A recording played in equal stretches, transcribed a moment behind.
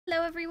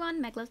Hello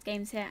everyone, Meglos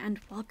Games here, and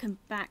welcome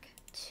back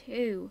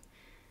to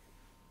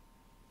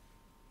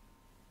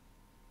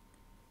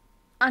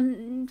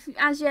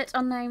as yet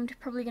unnamed,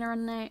 probably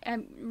going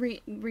to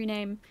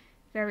rename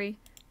very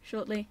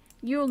shortly.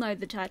 You'll know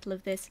the title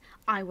of this,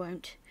 I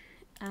won't.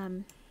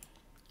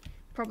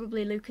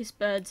 Probably Lucas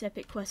Bird's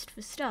Epic Quest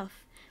for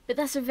Stuff, but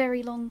that's a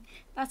very long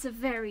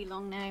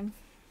name.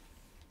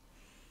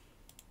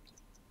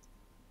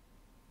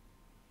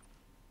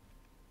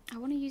 I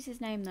want to use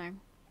his name though,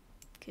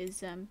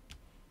 because then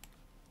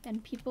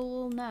people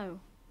will know.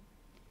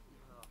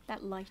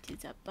 That light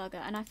is a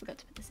bugger, and I forgot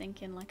to put the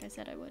sink in like I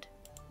said I would.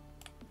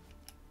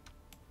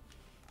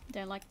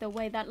 Don't like the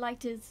way that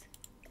light is.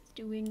 It's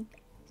doing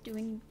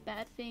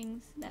bad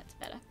things. That's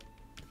better.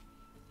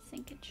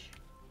 Sinkage.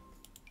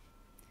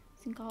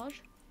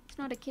 Sinkage? It's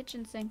not a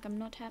kitchen sink, I'm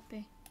not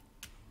happy.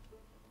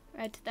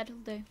 Right, that'll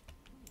do.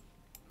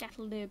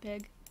 That'll do,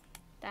 pig.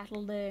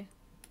 That'll do.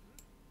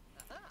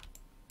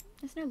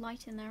 There's no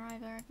light in there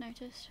either, I've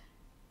noticed.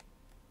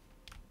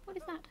 What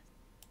is that?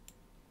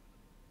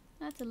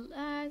 That's a,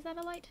 is that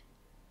a light?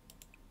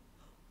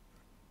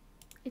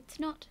 It's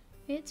not.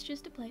 It's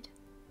just a plate.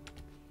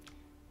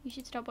 You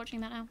should stop watching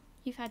that now.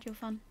 You've had your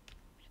fun.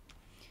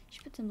 You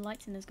should put some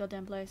lights in this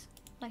goddamn place.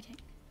 Lighting.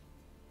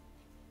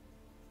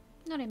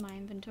 Not in my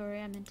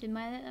inventory, I meant in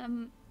my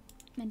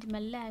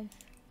life.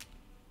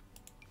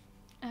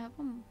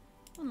 One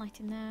light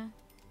in there.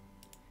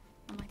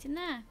 One light in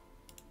there.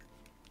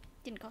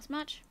 Didn't cost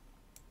much.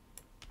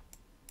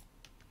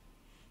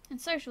 And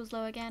social's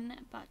low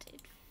again, but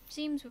it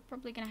seems we're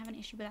probably going to have an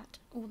issue with that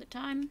all the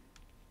time.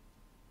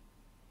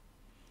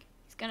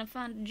 He's going to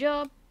find a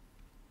job.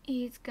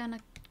 He's going to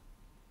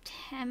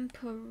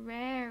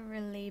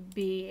temporarily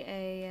be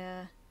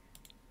a,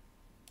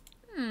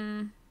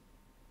 I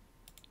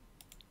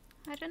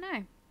don't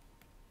know.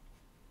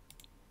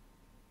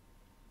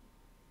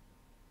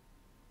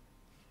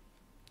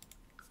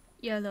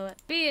 YOLO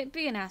it.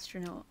 Be an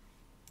astronaut.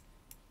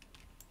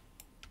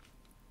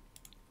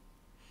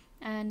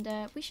 And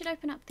we should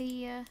open up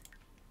the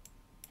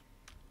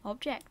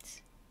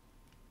objects.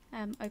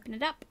 Open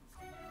it up.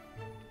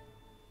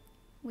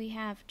 We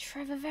have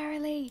Trevor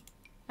Verily.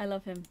 I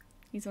love him.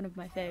 He's one of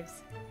my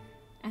faves.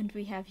 And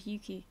we have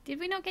Yuki. Did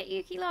we not get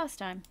Yuki last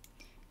time?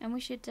 And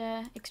we should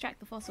extract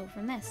the fossil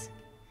from this.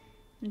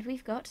 And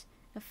we've got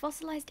a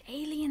fossilized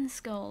alien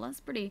skull. That's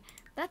pretty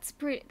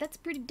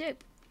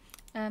dope.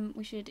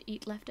 We should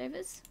eat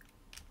leftovers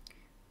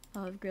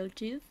of grilled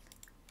cheese.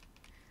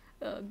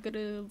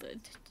 Grilled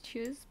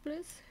cheese,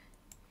 please.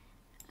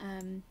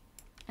 And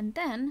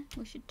then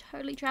we should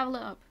totally travel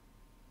it up.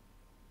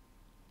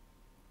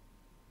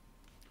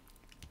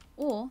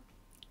 Or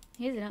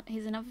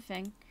here's another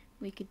thing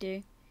we could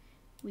do.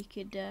 We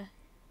could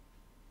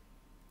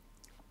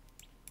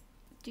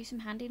do some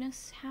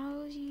handiness.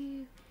 How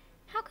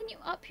can you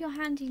up your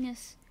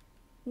handiness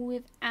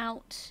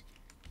without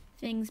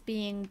things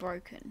being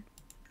broken?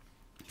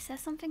 Is there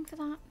something for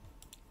that?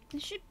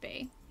 There should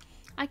be.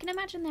 I can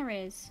imagine there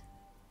is.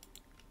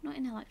 Not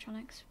in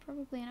electronics,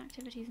 probably in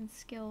activities and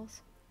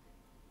skills.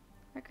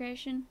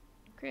 Recreation,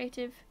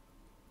 creative,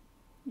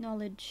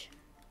 knowledge,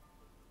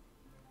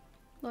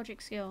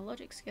 logic skill,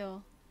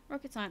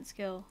 rocket science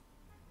skill,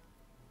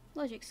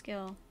 logic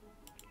skill.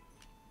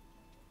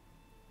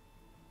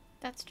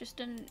 That's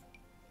just an...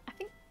 I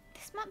think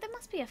there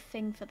must be a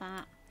thing for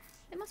that.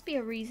 There must be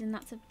a reason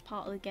that's a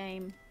part of the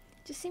game.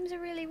 It just seems a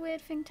really weird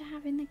thing to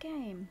have in the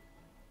game.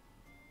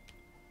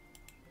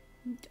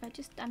 I'm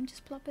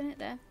just plopping it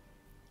there.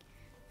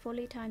 For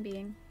the time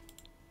being.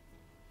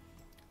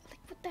 Like,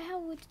 what the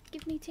hell would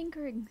give me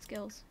tinkering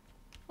skills?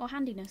 Or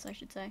handiness, I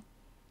should say.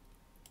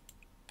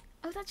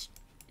 Oh,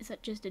 is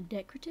that just a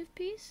decorative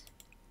piece?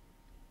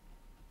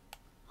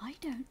 I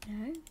don't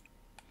know.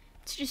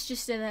 It's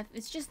just there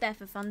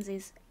for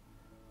funsies.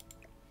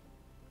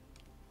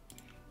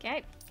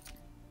 Okay.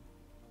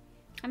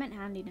 I meant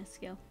handiness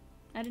skill.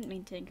 I didn't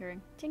mean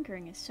tinkering.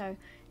 Tinkering is so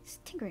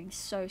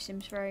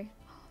Sims 3.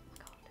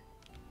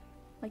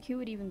 Like, who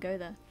would even go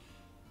there?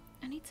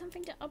 I need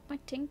something to up my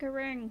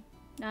tinkering.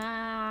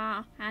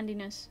 Ah,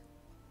 handiness.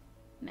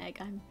 Meg,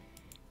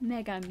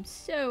 I'm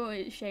so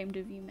ashamed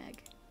of you,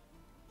 Meg.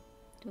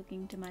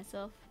 Talking to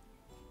myself.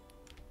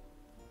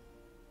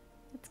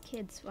 That's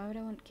kids. Why would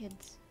I want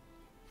kids?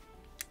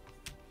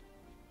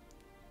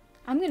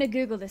 I'm gonna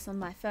Google this on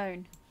my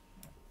phone.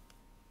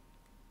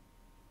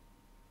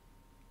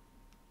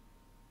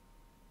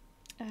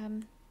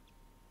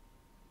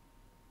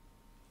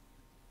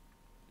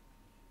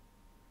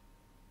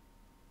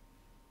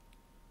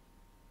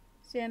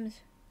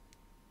 Sims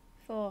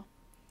 4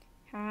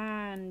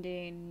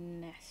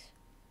 handiness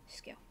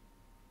skill.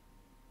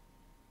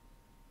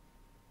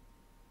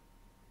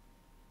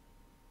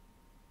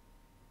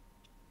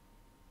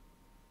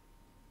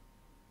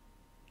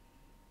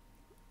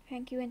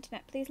 Thank you,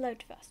 internet. Please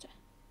load faster.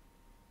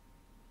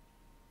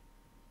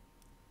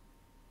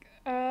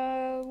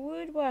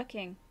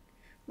 Woodworking.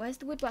 Where's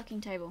the woodworking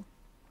table?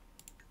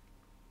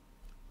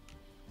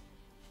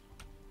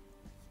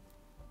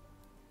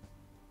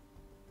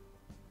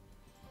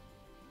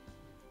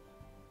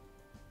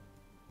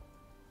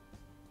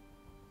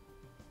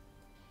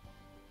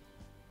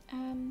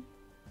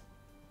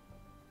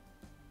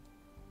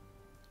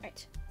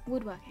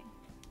 Woodworking.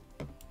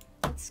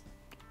 Let's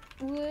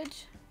wood.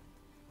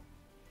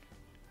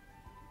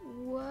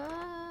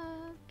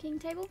 Working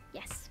table?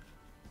 Yes.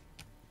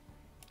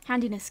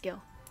 Handiness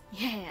skill.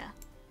 Yeah.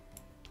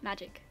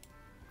 Magic.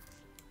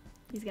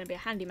 He's gonna be a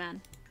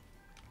handyman.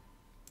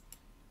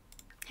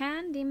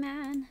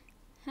 Handyman.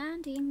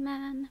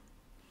 Handyman.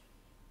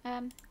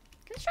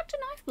 Construct a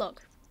knife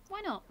block.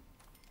 Why not?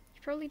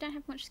 You probably don't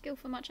have much skill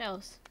for much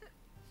else.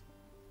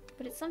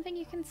 But it's something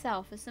you can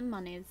sell for some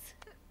monies.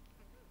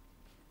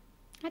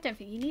 I don't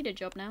think you need a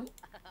job now.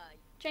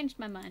 Changed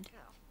my mind.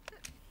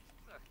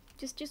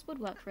 Just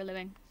woodwork for a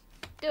living.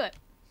 Do it.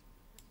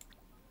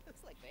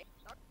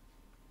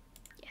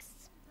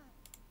 Yes.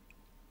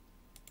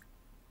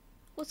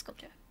 Wood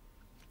sculpture.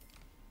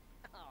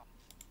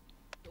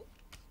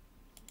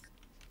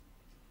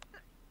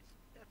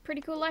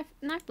 Pretty cool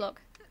knife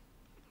block.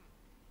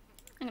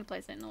 I'm gonna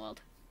place it in the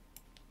world.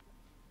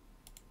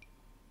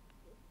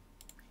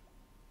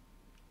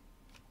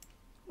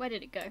 Where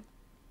did it go?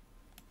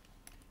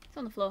 It's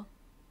on the floor.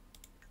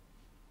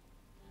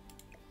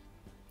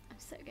 I'm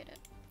so good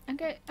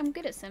at. I'm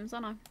good at Sims,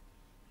 aren't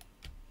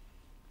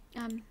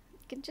I?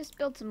 Can just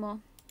build some more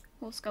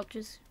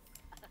sculptures.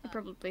 I'll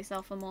probably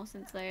sell for more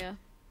since they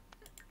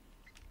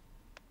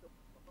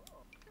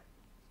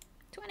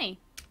 20.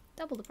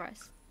 Double the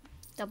price.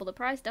 Double the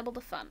price, double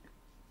the fun.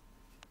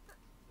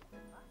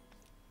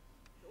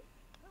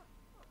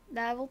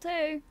 Level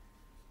 2.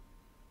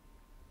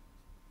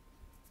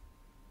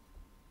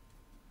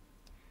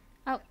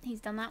 Oh, he's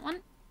done that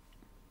one.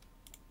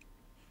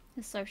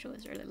 His social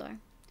is really low.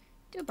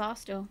 Do a bar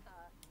stool.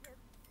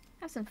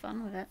 Have some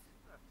fun with it.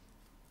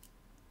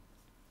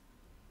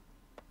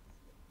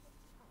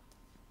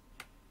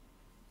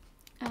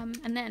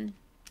 And then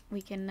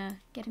we can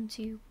get him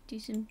to do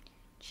some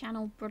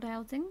channel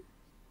browsing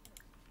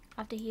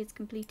after he has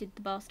completed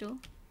the bar stool,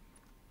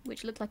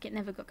 which looked like it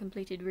never got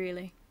completed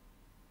really.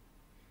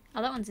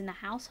 Oh, that one's in the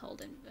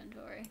household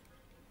inventory.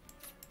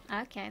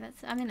 Okay,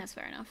 I mean that's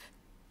fair enough.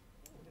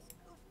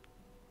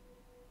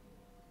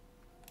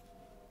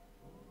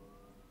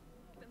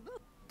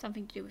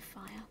 Something to do with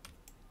fire.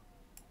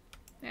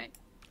 Right.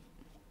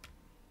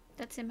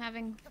 That's him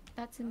having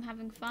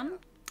fun.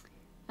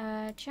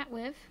 Chat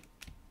with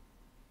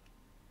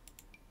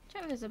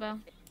Isabel.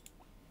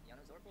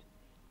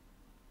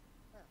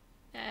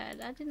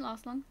 That didn't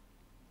last long.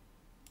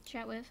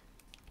 Chat with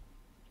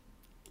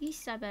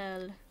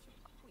Isabel.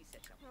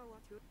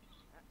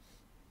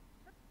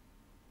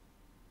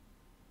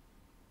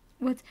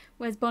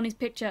 Where's Bonnie's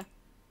picture?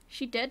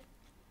 She dead?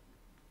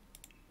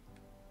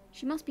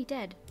 She must be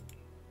dead.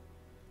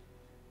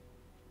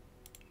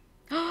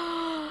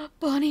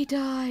 Bonnie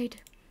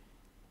died.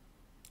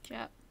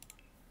 Chat.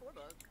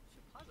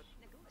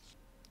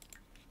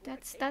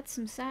 That's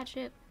some sad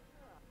shit.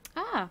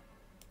 Ah.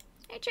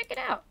 Hey, check it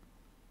out.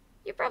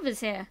 Your brother's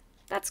here.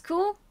 That's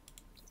cool.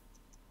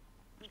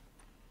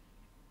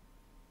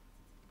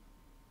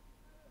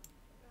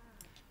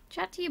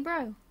 Chat to your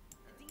bro.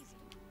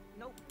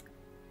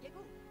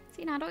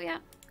 See an adult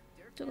yet?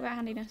 Talk about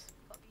handiness.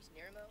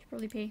 Should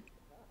probably pee.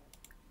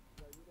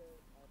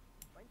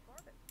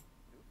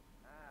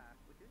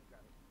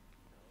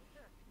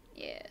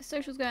 Yeah,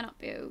 social's going up,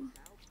 yo.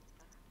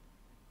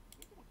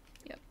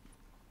 Yep.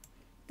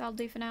 That'll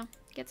do for now.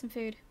 Get some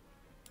food.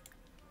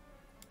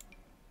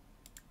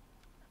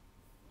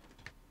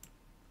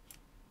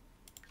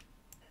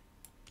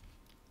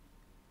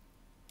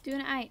 Doing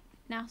it 8.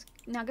 Now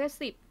go to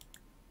sleep.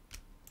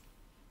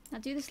 Now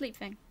do the sleep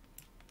thing.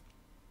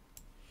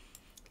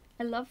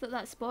 I love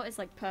that spot is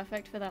like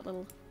perfect for that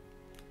little...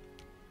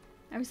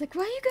 I was like,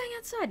 why are you going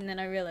outside? And then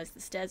I realized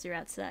the stairs are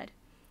outside.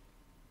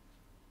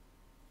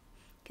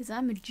 Because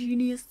I'm a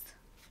genius.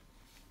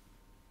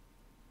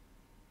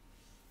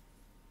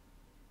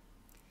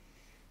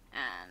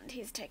 And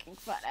he's taking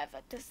forever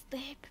to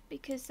sleep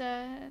because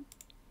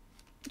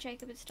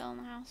Jacob is still in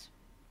the house.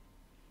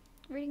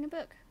 Reading a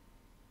book.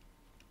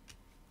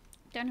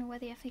 Don't know where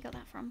the F he got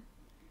that from.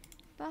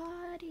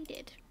 But he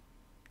did.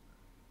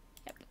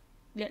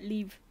 Yep.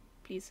 Leave.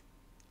 Please.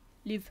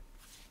 Live.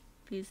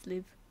 Please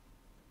live.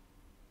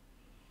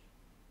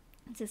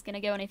 Is this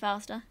gonna go any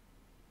faster?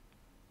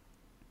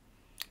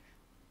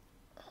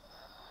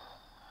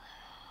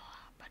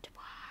 But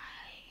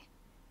why?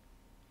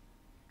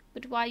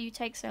 But why you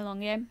take so long,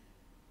 game?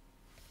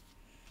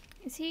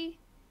 Is he...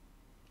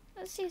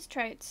 Let's see his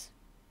traits.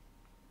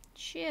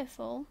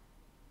 Cheerful.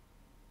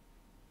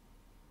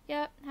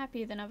 Yep,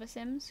 happier than other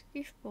Sims.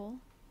 Goofball.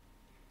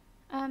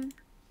 I don't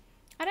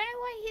know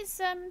why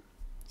his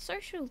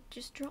social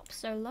just drops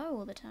so low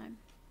all the time.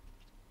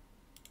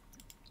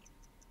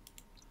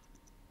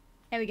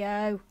 There we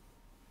go.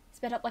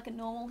 Sped up like a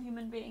normal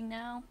human being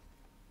now.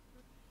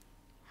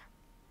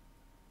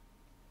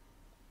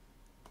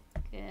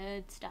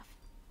 Good stuff.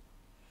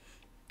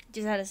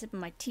 Just had a sip of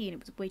my tea and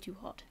it was way too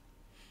hot.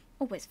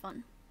 Always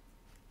fun.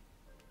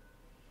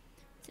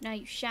 So now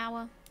you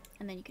shower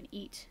and then you can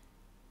eat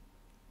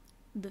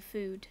the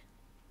food.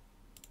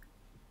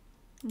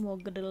 More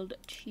grilled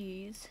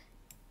cheese.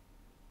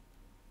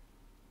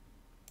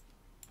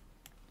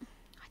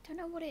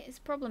 don't know what his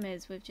problem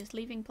is with just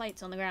leaving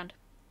plates on the ground.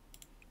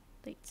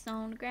 Plates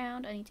on the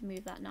ground. I need to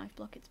move that knife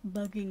block. It's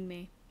bugging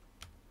me.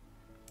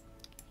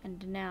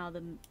 And now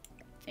the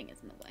thing is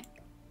in the way.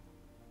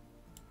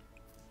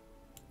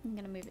 I'm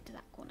gonna move it to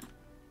that corner.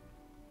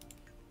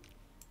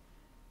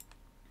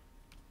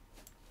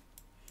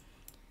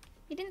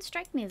 He didn't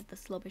strike me as the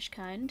slobbish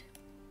kind,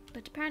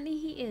 but apparently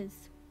he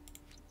is.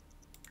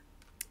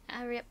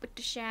 Hurry up with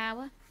the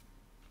shower.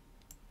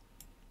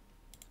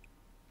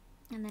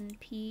 And then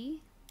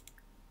pee.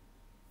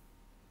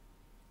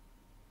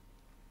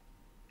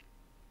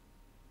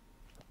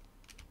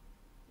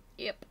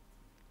 Yep.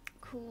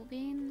 Cool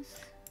beans.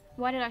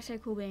 Why did I say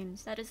cool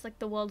beans? That is like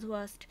the world's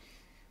worst.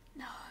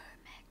 No,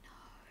 Meg, no.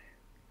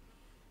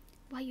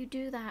 Why you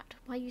do that?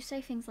 Why you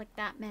say things like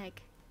that,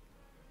 Meg?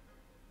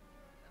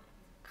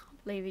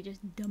 Can't believe he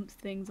just dumps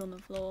things on the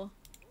floor.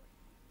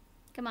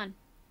 Come on.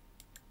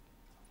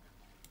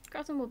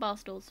 Grab some more bar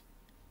stools.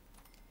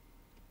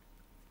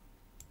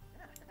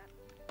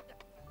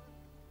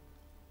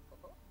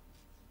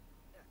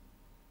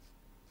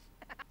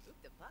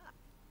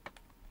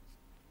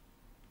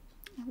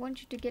 I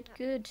want you to get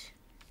good.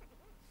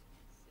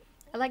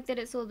 I like that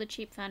it's all the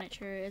cheap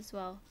furniture as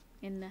well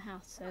in the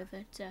house so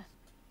that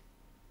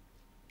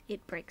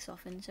it breaks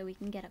often so we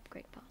can get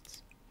upgrade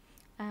parts.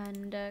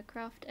 And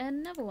craft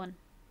another one.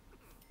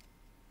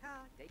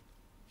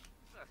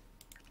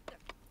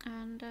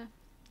 And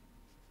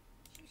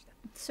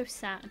it's so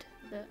sad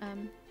that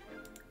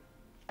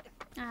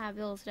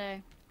Bill's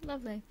Day.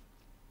 Lovely.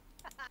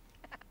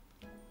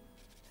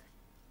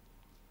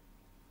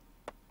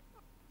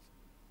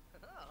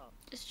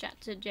 Just chat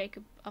to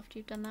Jacob after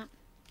you've done that.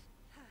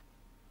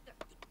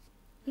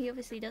 He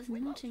obviously does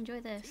not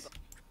enjoy this.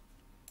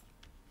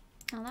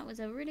 Oh, that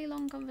was a really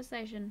long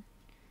conversation.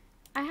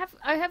 I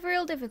have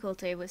real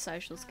difficulty with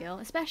social skill,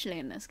 especially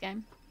in this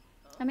game.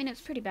 I mean,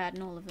 it's pretty bad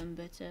in all of them,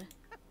 but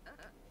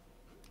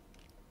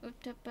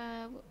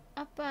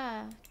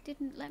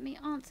didn't let me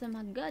answer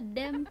my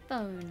goddamn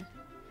phone.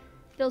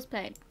 Bills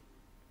paid.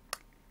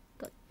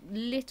 Got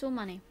little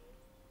money.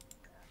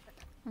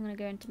 I'm gonna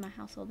go into my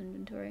household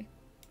inventory.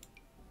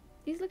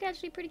 These look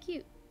actually pretty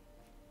cute.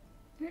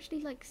 They're actually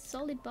like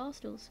solid bar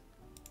stools.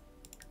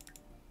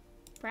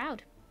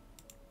 Proud.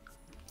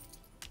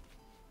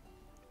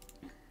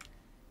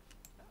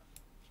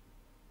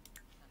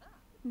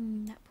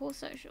 That poor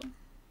social.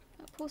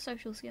 That poor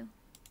social skill.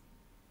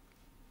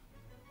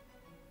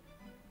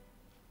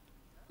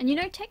 And you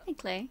know,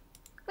 technically,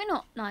 we're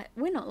not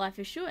Life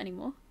is Short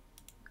anymore.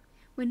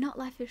 We're not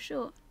Life is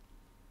Short.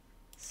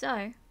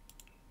 So,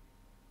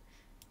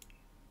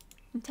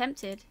 I'm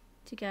tempted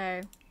to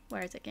go.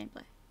 Where is it?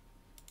 Gameplay.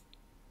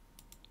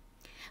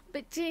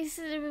 But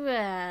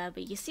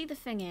you see, the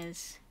thing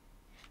is,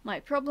 my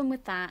problem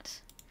with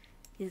that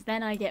is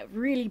then I get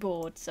really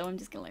bored, so I'm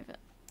just gonna leave it.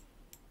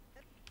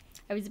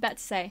 I was about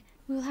to say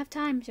we'll have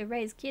time to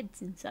raise kids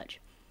and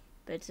such,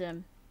 but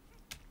I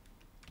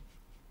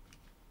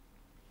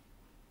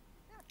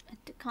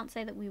can't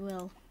say that we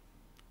will.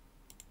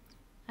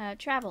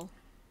 Travel.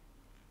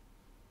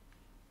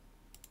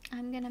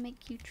 I'm gonna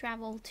make you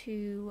travel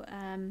to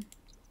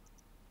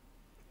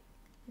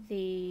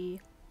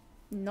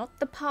not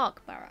the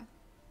park borough,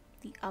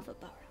 the other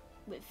borough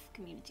with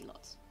community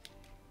lots.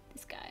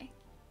 This guy.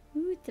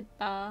 Ooh, it's a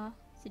bar,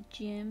 it's a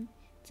gym,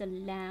 it's a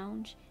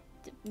lounge,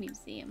 it's a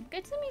museum. Go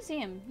to the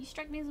museum. You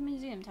strike me as a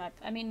museum type.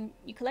 I mean,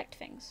 you collect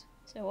things,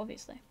 so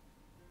obviously.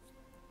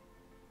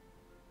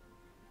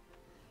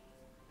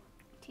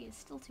 Tea is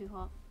still too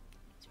hot.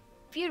 It's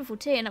beautiful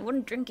tea, and I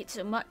wouldn't drink it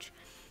so much,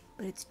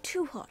 but it's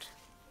too hot.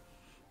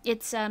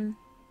 It's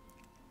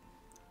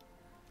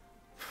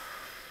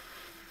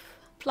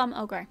Plum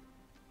Earl Grey.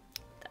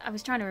 I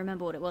was trying to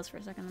remember what it was for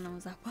a second and I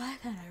was like, why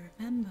can't I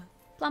remember?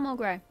 Plum Earl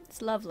Grey. It's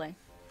lovely.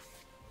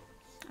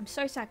 I'm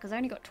so sad because I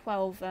only got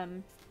 12,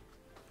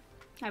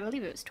 I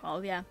believe it was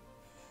 12, yeah.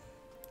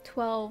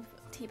 12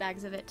 tea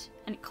bags of it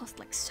and it cost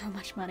like so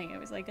much money. I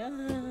was like,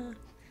 ah.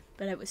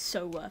 But it was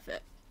so worth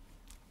it.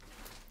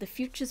 The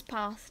future's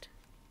past.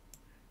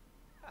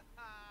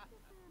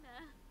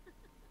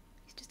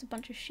 It's just a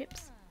bunch of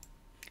ships.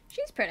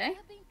 She's pretty.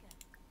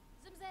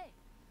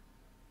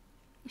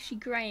 Is she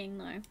greying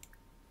though?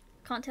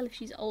 Can't tell if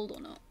she's old or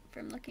not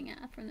from looking at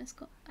her from this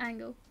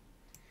angle.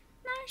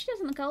 No, she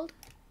doesn't look old.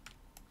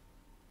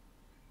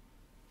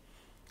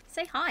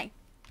 Say hi.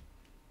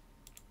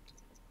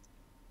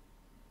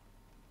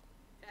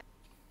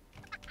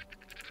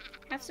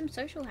 Have some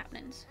social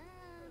happenings.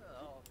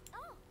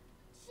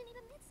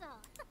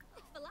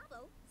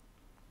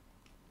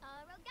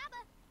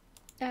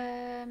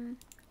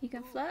 You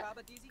can flirt.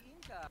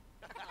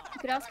 You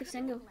could ask if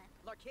single.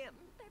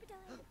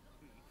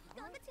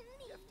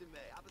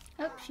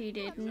 Oh, she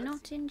did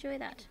not enjoy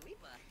that.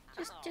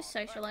 Just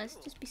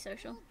socialise. Just be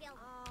social.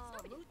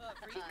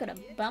 She's got a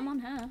bum on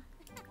her.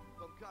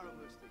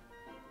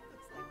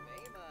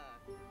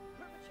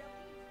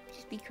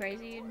 Just be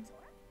crazy and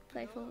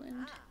playful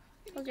and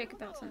tell Jake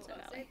about Sunset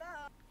Valley.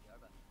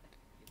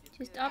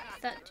 Just up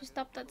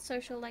that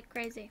social like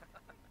crazy.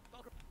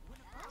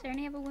 Is there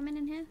any other women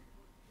in here?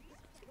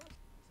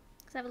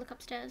 Let's have a look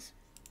upstairs.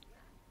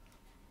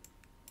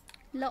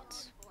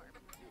 Lots.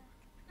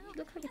 You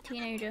look like a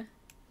teenager,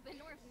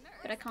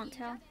 but I can't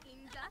tell.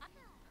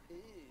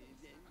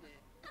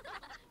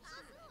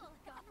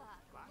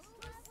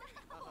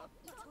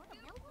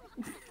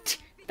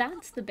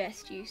 That's the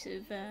best use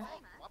of,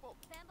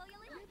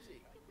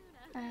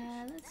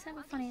 let's have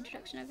a funny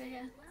introduction over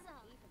here.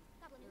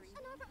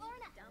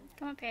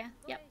 Come up here.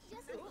 Yep.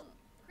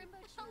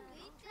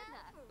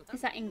 Is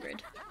that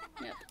Ingrid?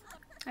 Yep.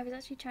 I was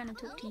actually trying to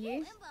talk to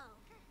you.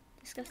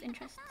 Discuss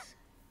interests.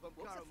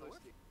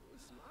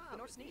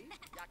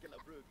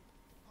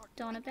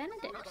 Donna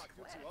Benedict.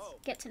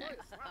 Get to know.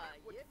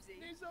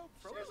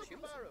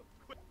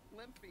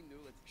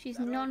 She's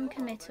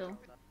non-committal.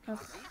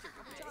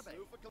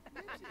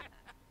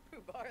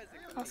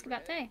 Ask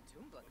about day.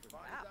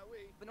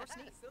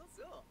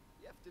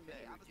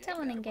 Tell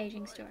an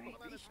engaging story.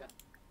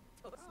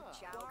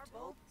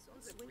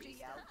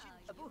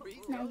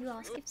 Now you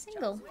ask if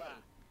single.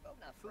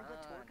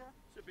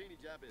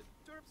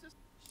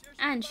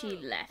 And she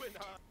left.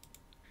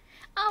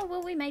 Oh,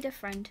 well, we made a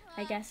friend,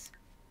 I guess.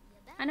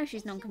 I know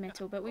she's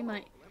non-committal, but we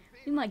might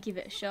give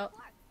it a shot.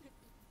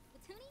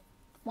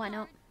 Why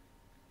not?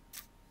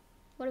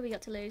 What have we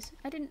got to lose?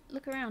 I didn't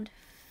look around.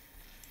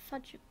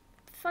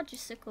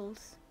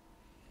 Fudgesicles.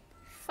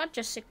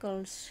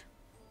 Fudgesicles.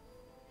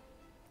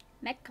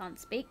 Meg can't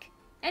speak.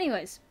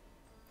 Anyways,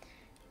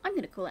 I'm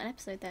going to call it an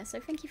episode there, so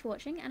thank you for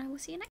watching, and I will see you next time.